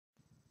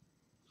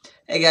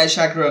Hey guys,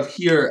 Shakarov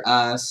here.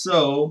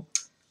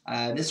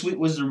 This week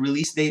was the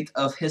release date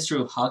of History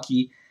of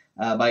Hockey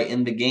by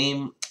In the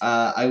Game.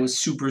 I was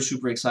super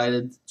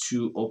excited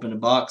to open a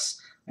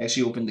box. I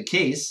actually opened the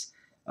case,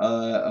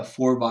 a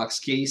 4-box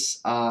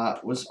case.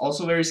 Was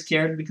also very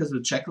scared because of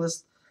the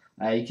checklist.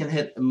 You can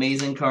hit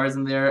amazing cards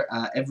in there.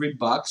 Every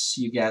box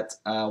you get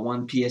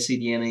one PSA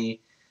DNA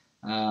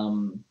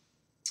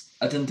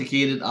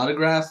authenticated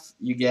autograph.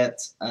 You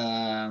get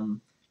a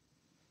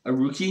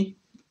rookie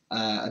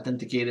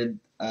authenticated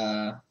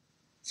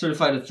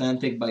certified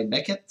authentic by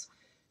Beckett.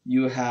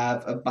 You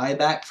have a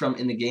buyback from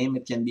In the Game.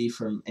 It can be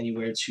from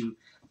anywhere to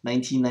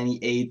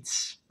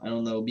 1998. I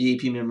don't know,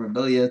 BAP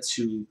memorabilia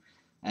to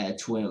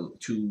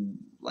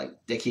like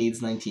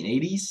decades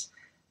 1980s.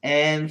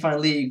 And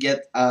finally, you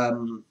get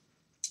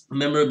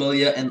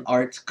memorabilia and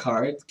art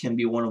card. Can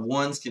be 1 of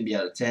 1s, can be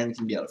out of 10,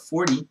 can be out of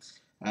 40,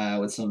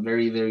 with some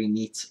very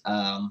neat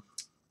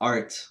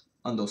art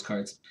on those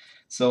cards.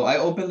 So I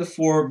opened the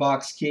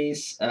 4-box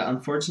case.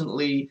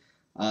 Unfortunately,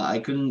 I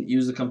couldn't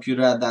use the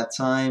computer at that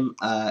time,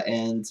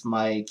 and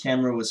my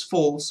camera was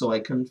full, so I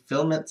couldn't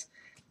film it.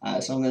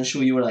 So I'm going to show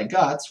you what I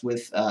got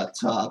with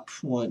top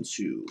 1,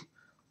 2,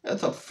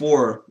 top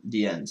 4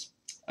 DNs,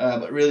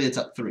 but really it's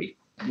top 3.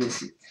 You'll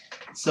see.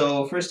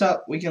 So first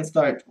up, we can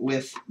start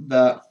with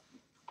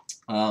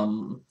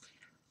um,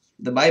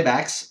 the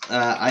buybacks.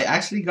 I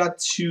actually got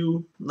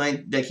 2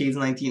 decades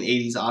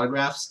 1980s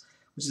autographs,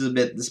 which is a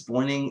bit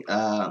disappointing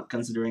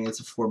considering it's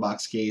a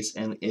 4-box case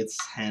and it's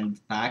hand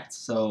packed.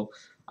 So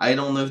I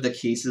don't know if the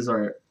cases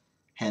are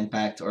hand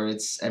packed or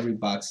it's every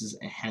box is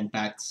hand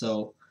packed.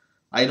 So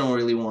I don't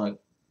really want to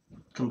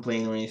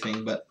complain or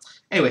anything. But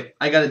anyway,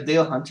 I got a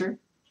Dale Hunter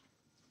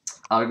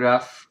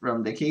autograph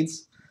from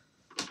decades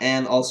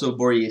and also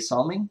Borje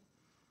Salming.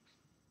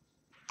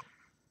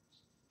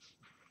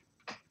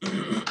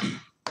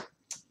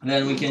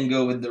 Then we can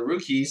go with the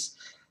rookies.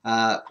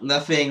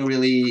 Nothing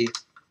really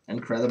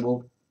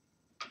incredible.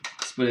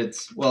 Let's put it,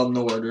 well,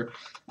 no order.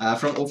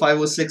 From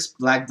 0506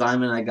 Black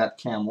Diamond, I got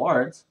Cam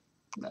Ward.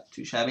 Not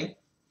too shabby.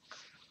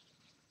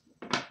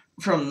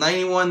 From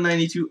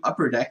 91-92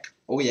 Upper Deck,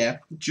 oh yeah,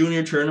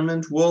 Junior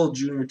Tournament, World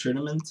Junior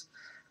Tournament.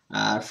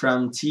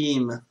 From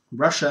Team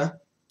Russia,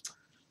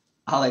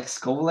 Alex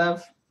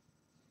Kovalev.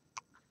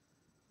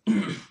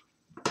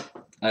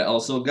 I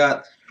also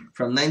got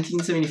from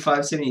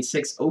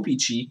 1975-76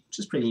 OPG, which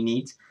is pretty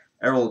neat,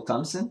 Errol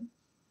Thompson.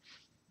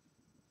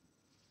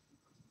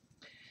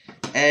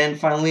 And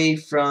finally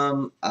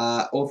from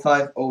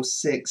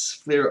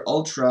 05-06 Flair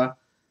Ultra,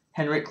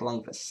 Henrik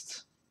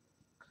Lundqvist.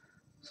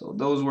 So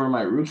those were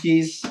my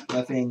rookies.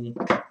 Nothing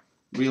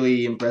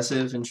really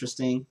impressive,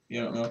 interesting.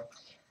 You don't know.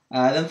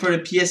 Then for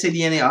the PSA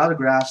DNA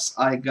autographs,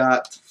 I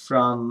got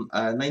from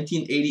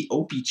 1980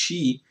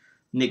 OPG,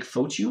 Nick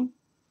Fotiu.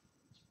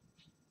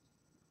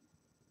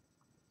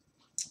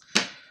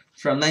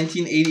 From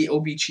 1980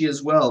 OPG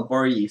as well,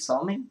 Borje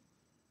Salming.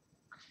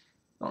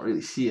 Don't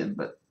really see it,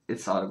 but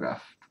it's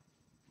autographed,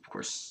 of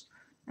course.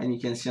 And you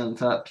can see on the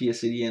top,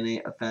 PSA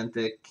DNA,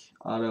 authentic,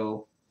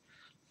 auto.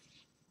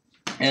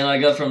 And I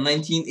got from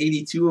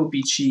 1982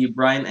 OPG,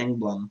 Brian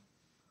Engblom,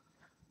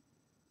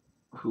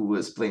 who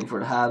was playing for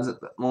the Habs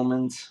at that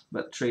moment,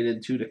 but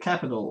traded to the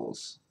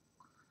Capitals.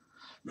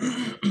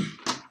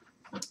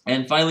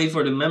 And finally,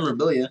 for the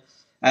memorabilia,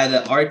 I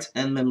had art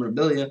and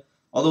memorabilia.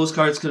 All those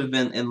cards could have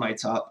been in my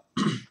top.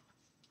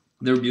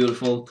 They're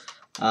beautiful.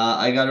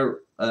 I got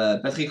a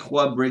Patrick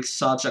Roy breaks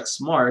Sawchuck's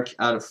mark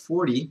out of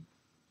 40.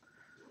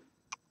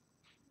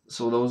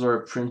 So those are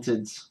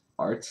printed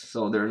art,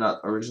 so they're not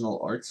original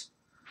art.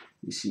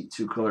 You see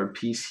 2-color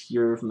piece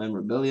here of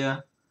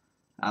memorabilia,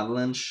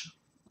 Avalanche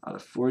out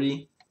of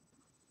 40.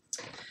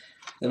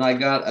 Then I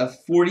got a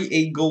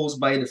 48 goals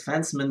by a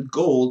defenseman,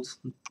 gold,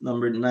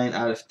 numbered 9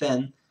 out of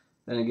 10.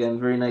 Then again,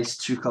 very nice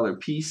 2-color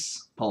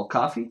piece, Paul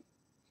Coffey.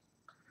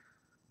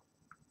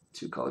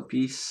 2-color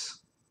piece,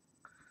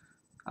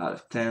 out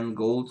of 10,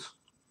 gold.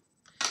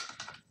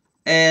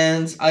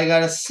 And I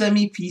got a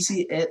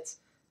semi-PC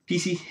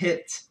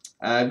hit,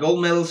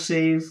 gold medal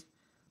save.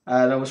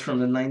 That was from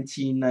the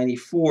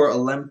 1994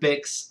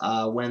 Olympics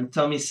when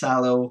Tommy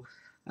Salo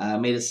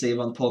made a save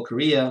on Paul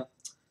Kariya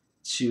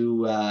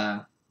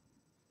to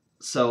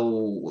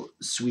so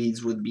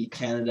Swedes would beat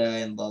Canada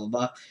and blah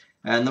blah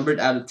blah. Numbered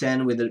out of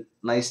 10 with a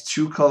nice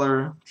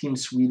 2-color Team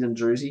Sweden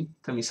jersey,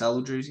 Tommy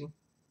Salo jersey.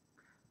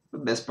 The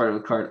best part of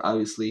the card,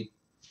 obviously,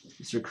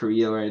 Mr.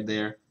 Kariya right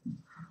there.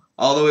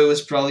 Although it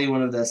was probably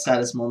one of the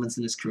saddest moments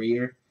in his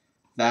career,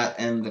 that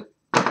and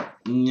the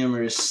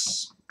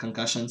numerous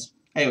concussions.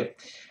 Anyway,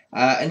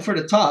 and for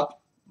the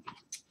top,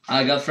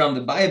 I got from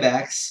the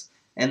buybacks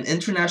an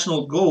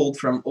international gold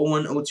from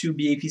 0102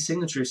 BAP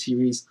Signature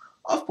Series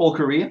of Paul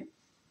Kariya.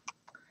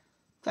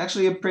 It's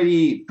actually a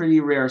pretty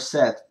rare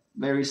set,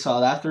 very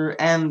sought after,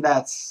 and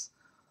that's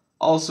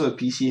also a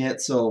PC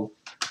hit, so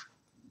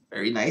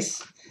very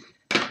nice.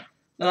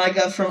 Then I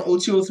got from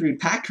 0203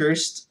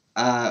 Packhurst,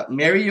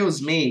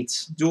 Mario's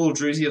mate, dual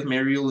jersey of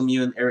Mario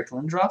Lemieux and Eric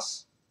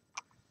Lindros.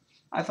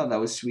 I thought that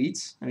was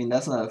sweet. I mean,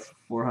 that's not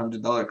a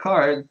 $400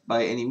 card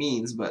by any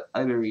means, but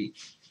I really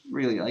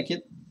like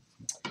it.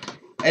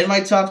 And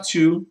my top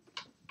two,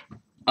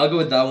 I'll go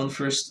with that one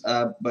first,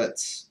 but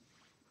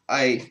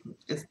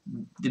it's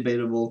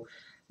debatable.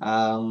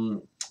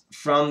 Um,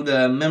 from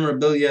the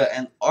memorabilia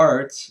and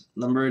art,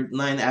 number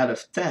 9 out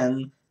of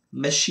 10,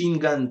 Machine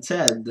Gun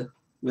Ted,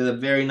 with a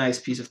very nice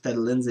piece of Ted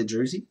Lindsay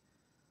jersey.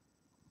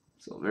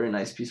 So very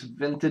nice piece of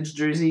vintage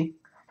jersey.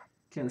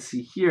 You can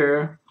see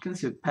here, you can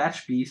see a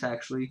patch piece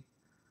actually.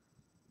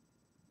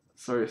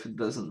 Sorry if it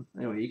doesn't.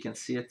 Anyway, you can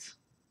see it.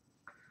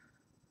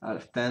 Out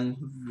of 10,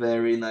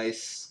 very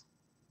nice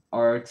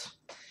art.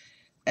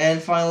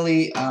 And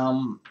finally,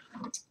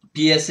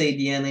 PSA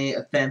DNA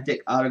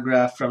Authentic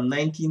Autograph from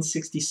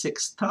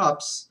 1966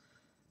 Topps.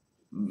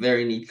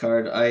 Very neat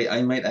card.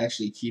 I might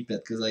actually keep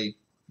it because I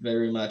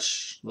very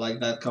much like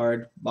that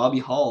card. Bobby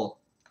Hall.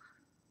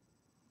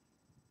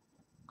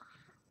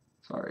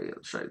 Sorry,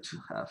 I'll try to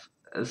have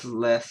as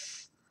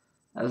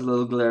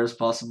little glare as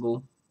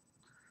possible.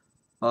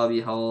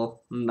 Bobby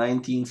Hall,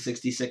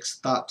 1966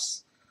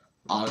 Topps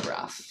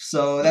autograph.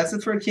 So that's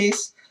it for a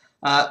case.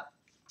 I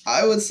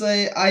would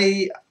say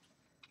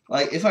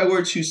if I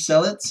were to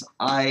sell it,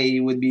 I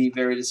would be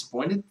very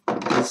disappointed.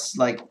 It's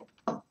like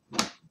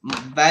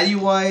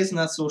value-wise,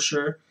 not so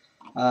sure.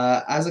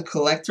 As a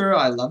collector,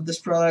 I love this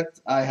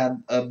product. I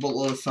had a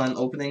boatload of fun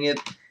opening it,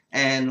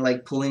 and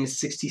like pulling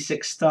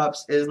 66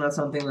 Topps is not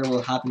something that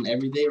will happen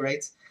every day,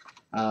 right?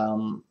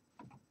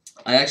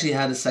 I actually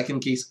had a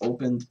second case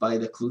opened by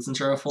the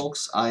Klutzenschere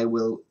folks. I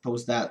will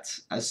post that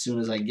as soon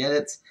as I get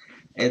it.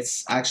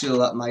 It's actually a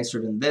lot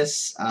nicer than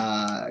this.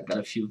 I got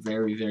a few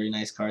very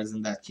nice cards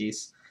in that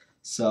case.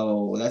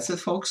 So that's it,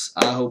 folks.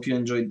 I hope you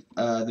enjoyed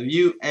the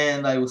view,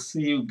 and I will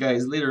see you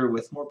guys later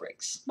with more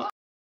breaks. Bye.